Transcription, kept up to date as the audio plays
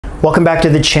Welcome back to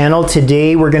the channel.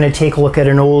 Today we're going to take a look at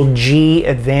an old JEE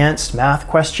Advanced math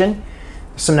question.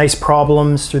 Some nice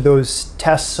problems through those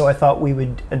tests, so I thought we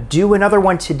would do another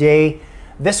one today.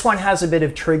 This one has a bit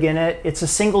of trig in it. It's a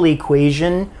single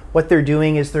equation. What they're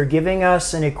doing is they're giving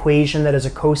us an equation that has a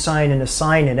cosine and a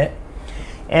sine in it.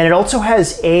 And it also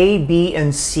has A, B,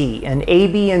 and C. And A,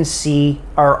 B, and C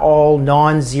are all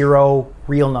non-zero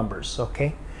real numbers,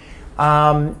 okay?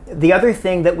 The other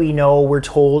thing that we know, we're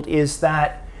told, is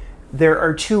that there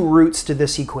are two roots to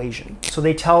this equation. So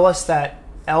they tell us that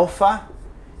alpha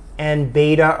and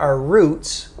beta are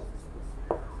roots.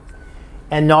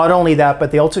 And not only that,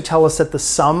 but they also tell us that the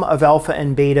sum of alpha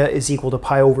and beta is equal to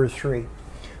pi over 3.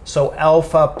 So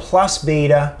alpha plus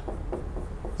beta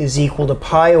is equal to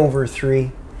pi over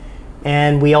 3.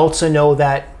 And we also know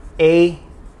that A,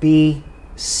 B,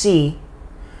 C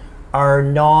are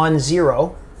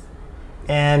non-zero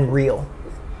and real.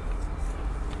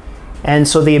 And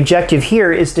so the objective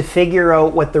here is to figure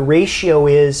out what the ratio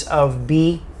is of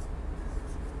B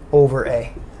over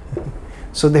A.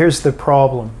 So there's the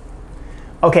problem.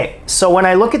 Okay, so when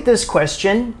I look at this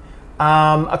question,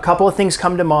 a couple of things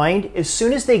come to mind. As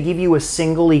soon as they give you a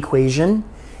single equation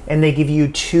and they give you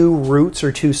two roots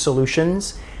or two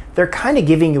solutions, they're kind of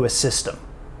giving you a system.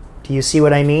 Do you see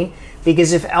what I mean?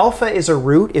 Because if alpha is a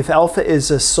root, if alpha is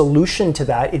a solution to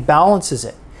that, it balances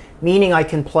it, meaning I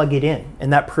can plug it in,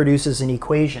 and that produces an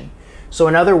equation. So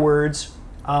in other words,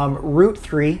 root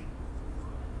 3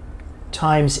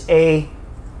 times A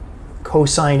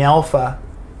cosine alpha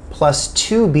plus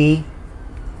 2B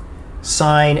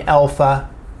sine alpha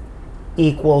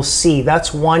equals C.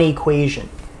 That's one equation.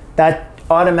 That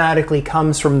automatically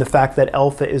comes from the fact that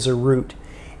alpha is a root.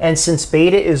 And since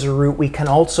beta is a root, we can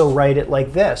also write it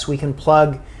like this. We can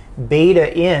plug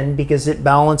beta in because it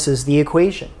balances the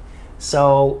equation.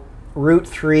 So root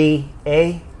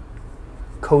 3a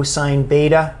cosine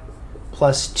beta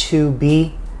plus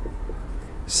 2b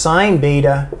sine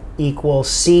beta equals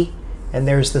c, and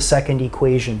there's the second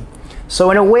equation. So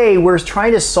in a way, we're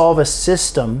trying to solve a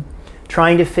system,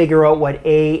 trying to figure out what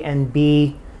a and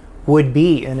b would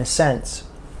be in a sense.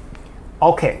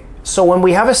 Okay, so when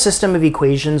we have a system of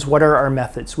equations, what are our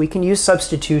methods? We can use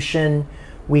substitution,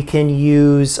 we can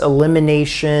use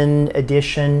elimination,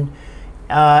 addition.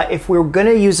 If we're going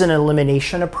to use an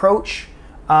elimination approach,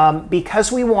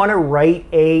 because we want to write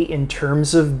A in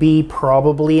terms of B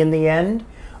probably in the end,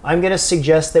 I'm going to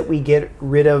suggest that we get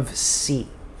rid of C.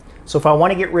 So if I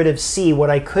want to get rid of C,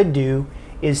 what I could do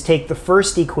is take the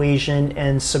first equation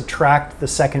and subtract the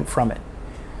second from it.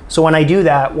 So when I do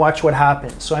that, watch what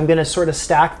happens. So I'm going to sort of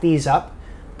stack these up.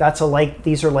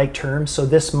 These are like terms. So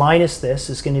this minus this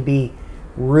is going to be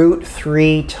root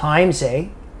 3 times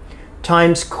A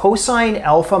times cosine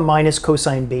alpha minus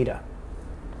cosine beta.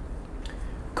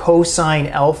 Cosine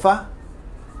alpha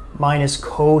minus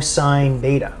cosine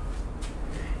beta.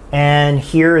 And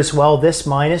here as well, this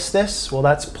minus this, well,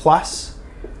 that's plus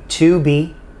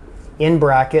 2b in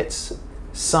brackets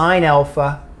sine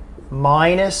alpha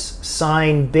minus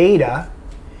sine beta.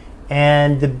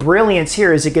 And the brilliance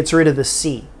here is it gets rid of the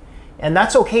c. And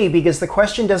that's okay because the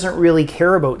question doesn't really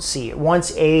care about c. It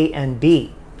wants A and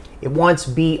B. It wants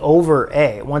B over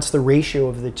A. It wants the ratio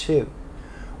of the two.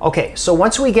 Okay, so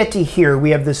once we get to here,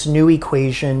 we have this new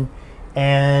equation.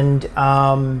 And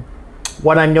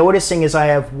what I'm noticing is I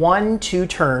have 1, 2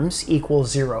 terms equals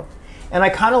 0. And I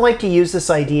kind of like to use this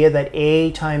idea that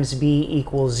A times B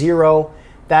equals 0.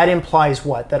 That implies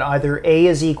what? That either A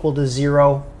is equal to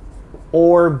 0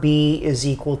 or B is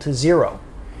equal to 0.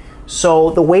 So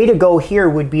the way to go here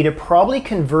would be to probably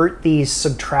convert these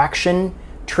subtraction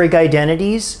trig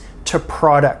identities to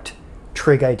product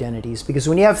trig identities, because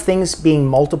when you have things being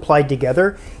multiplied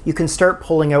together, you can start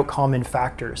pulling out common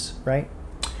factors, right?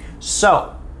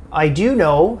 So I do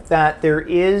know that there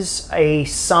is a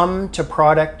sum to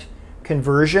product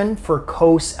conversion for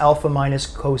cos alpha minus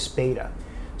cos beta.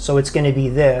 So it's going to be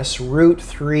this, root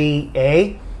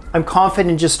 3a. I'm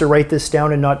confident just to write this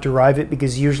down and not derive it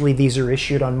because usually these are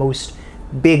issued on most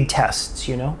big tests,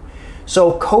 you know.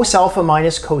 So cos alpha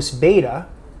minus cos beta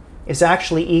is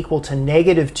actually equal to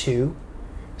negative 2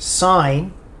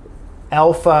 sine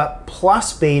alpha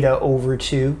plus beta over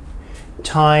 2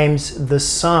 times the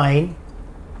sine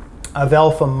of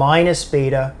alpha minus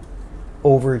beta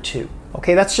over 2.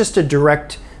 Okay, that's just a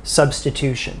direct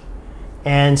substitution.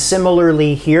 And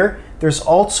similarly here, there's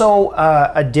also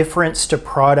a difference to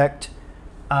product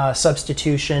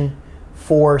substitution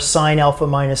for sine alpha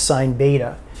minus sine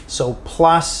beta. So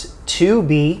plus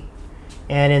 2b,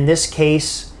 and in this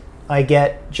case, I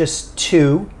get just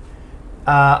 2.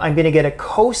 I'm going to get a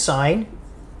cosine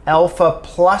alpha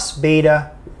plus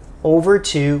beta over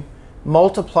 2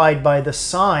 multiplied by the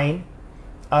sine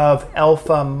of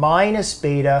alpha minus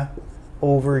beta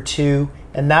over 2,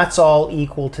 and that's all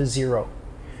equal to 0.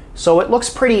 So it looks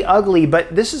pretty ugly,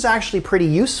 but this is actually pretty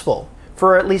useful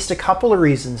for at least a couple of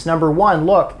reasons. Number one,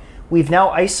 look, we've now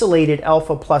isolated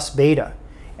alpha plus beta,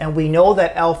 and we know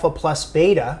that alpha plus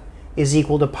beta is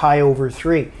equal to pi over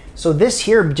 3. So this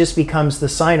here just becomes the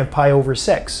sine of pi over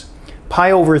 6.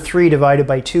 Pi over 3 divided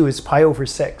by 2 is pi over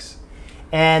 6.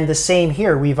 And the same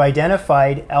here, we've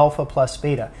identified alpha plus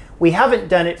beta. We haven't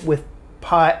done it with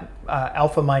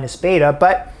alpha minus beta,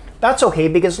 but that's okay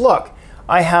because look,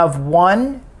 I have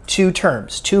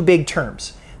two big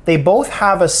terms. They both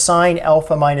have a sine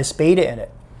alpha minus beta in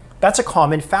it. That's a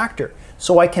common factor,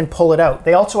 so I can pull it out.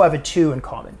 They also have a 2 in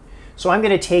common. So I'm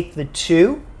going to take the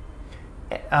 2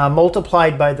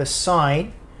 multiplied by the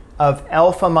sine of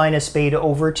alpha minus beta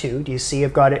over 2. Do you see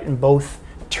I've got it in both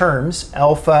terms?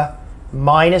 Alpha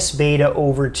minus beta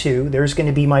over 2. There's going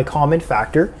to be my common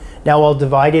factor. Now I'll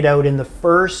divide it out in the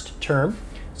first term.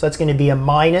 So that's going to be a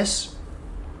minus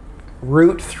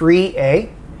root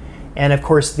 3a. And of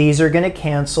course, these are going to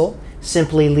cancel,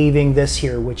 simply leaving this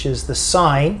here, which is the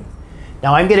sine.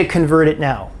 Now I'm going to convert it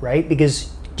now, right?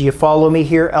 Because do you follow me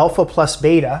here? Alpha plus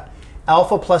beta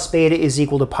is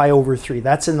equal to pi over 3.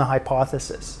 That's in the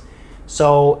hypothesis.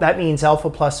 So that means alpha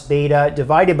plus beta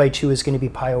divided by 2 is going to be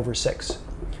pi over 6.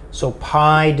 So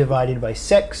pi divided by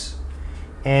 6.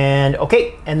 And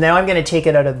okay, and now I'm going to take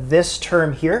it out of this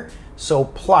term here. So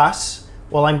plus,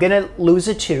 well, I'm going to lose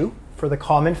a 2 for the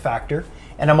common factor.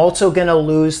 And I'm also going to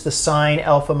lose the sine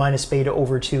alpha minus beta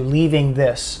over 2, leaving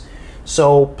this.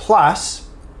 So plus,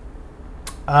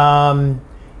 in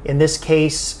this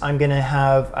case, I'm going to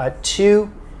have a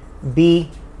 2b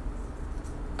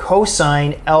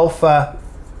cosine alpha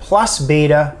plus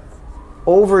beta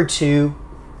over 2,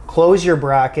 close your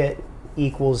bracket,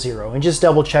 equals 0. And just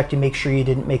double check to make sure you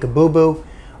didn't make a boo-boo.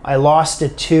 I lost a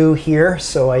 2 here,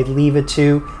 so I leave a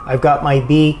 2. I've got my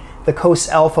b, the cos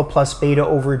alpha plus beta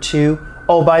over 2.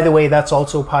 Oh, by the way, that's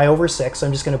also pi over 6.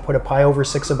 I'm just going to put a pi over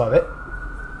 6 above it.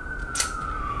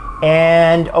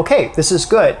 And okay, this is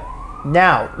good.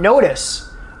 Now, notice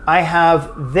I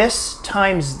have this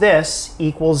times this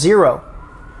equals 0.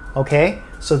 Okay,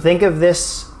 so think of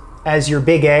this as your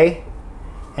big A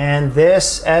and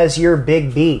this as your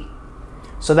big B.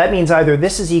 So that means either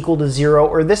this is equal to 0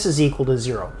 or this is equal to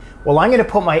 0. Well, I'm going to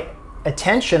put my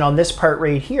attention on this part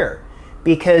right here,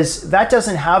 because that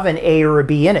doesn't have an A or a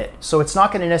B in it. So it's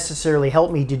not going to necessarily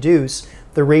help me deduce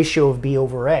the ratio of B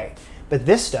over A. But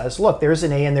this does. Look, there's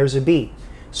an A and there's a B.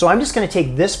 So I'm just going to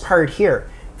take this part here.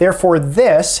 Therefore,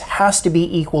 this has to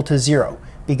be equal to 0,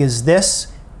 because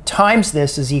this times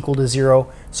this is equal to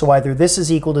 0. So either this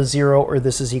is equal to 0 or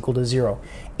this is equal to 0.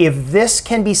 If this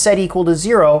can be set equal to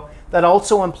 0, that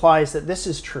also implies that this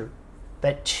is true,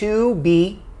 that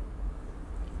 2b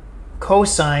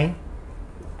cosine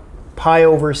pi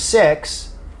over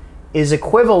 6 is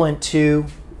equivalent to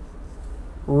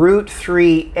root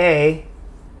 3a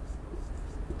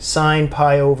sine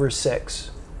pi over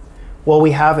 6. Well,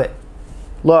 we have it.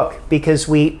 Look, because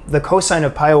the cosine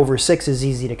of pi over 6 is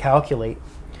easy to calculate.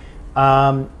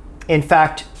 In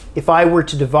fact, if I were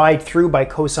to divide through by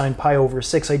cosine pi over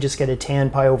 6, I just get a tan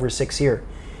pi over 6 here.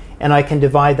 And I can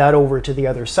divide that over to the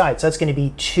other side. So that's going to be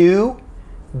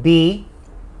 2b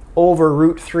over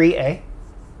root 3a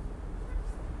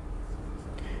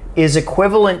is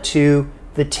equivalent to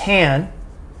the tan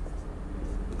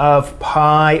of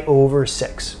pi over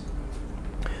 6.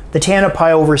 The tan of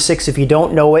pi over 6, if you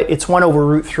don't know it, it's 1 over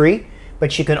root 3,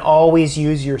 but you can always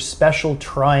use your special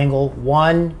triangle.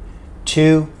 1,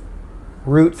 2,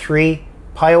 root 3.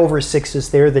 Pi over 6 is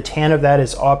there. The tan of that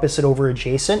is opposite over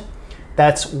adjacent.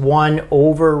 That's 1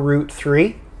 over root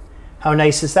 3. How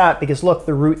nice is that? Because look,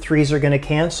 the root 3's are going to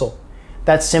cancel.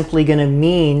 That's simply going to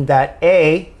mean that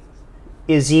A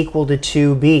is equal to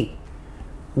 2b.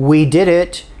 We did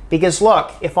it because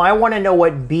look, if I want to know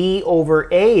what b over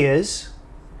a is,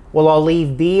 well, I'll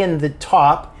leave b in the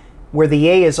top where the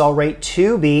a is. I'll write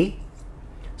 2b.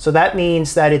 So that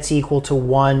means that it's equal to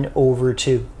 1 over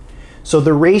 2. So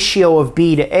the ratio of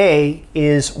b to a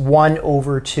is 1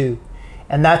 over 2.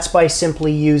 And that's by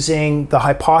simply using the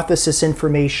hypothesis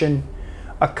information,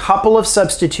 a couple of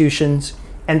substitutions,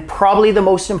 and probably the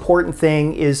most important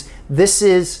thing is this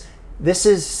is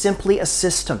simply a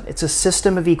system. It's a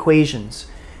system of equations.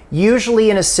 Usually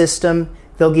in a system,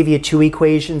 they'll give you 2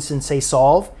 equations and say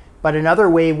solve, but another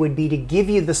way would be to give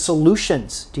you the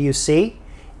solutions, do you see?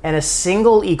 And a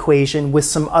single equation with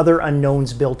some other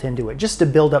unknowns built into it, just to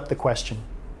build up the question.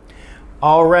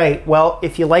 All right, well,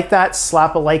 if you like that,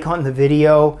 slap a like on the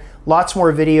video. Lots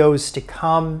more videos to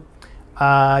come.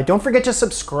 Don't forget to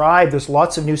subscribe. There's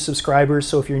lots of new subscribers,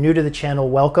 so if you're new to the channel,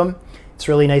 welcome. It's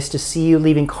really nice to see you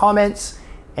leaving comments,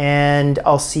 and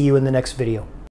I'll see you in the next video.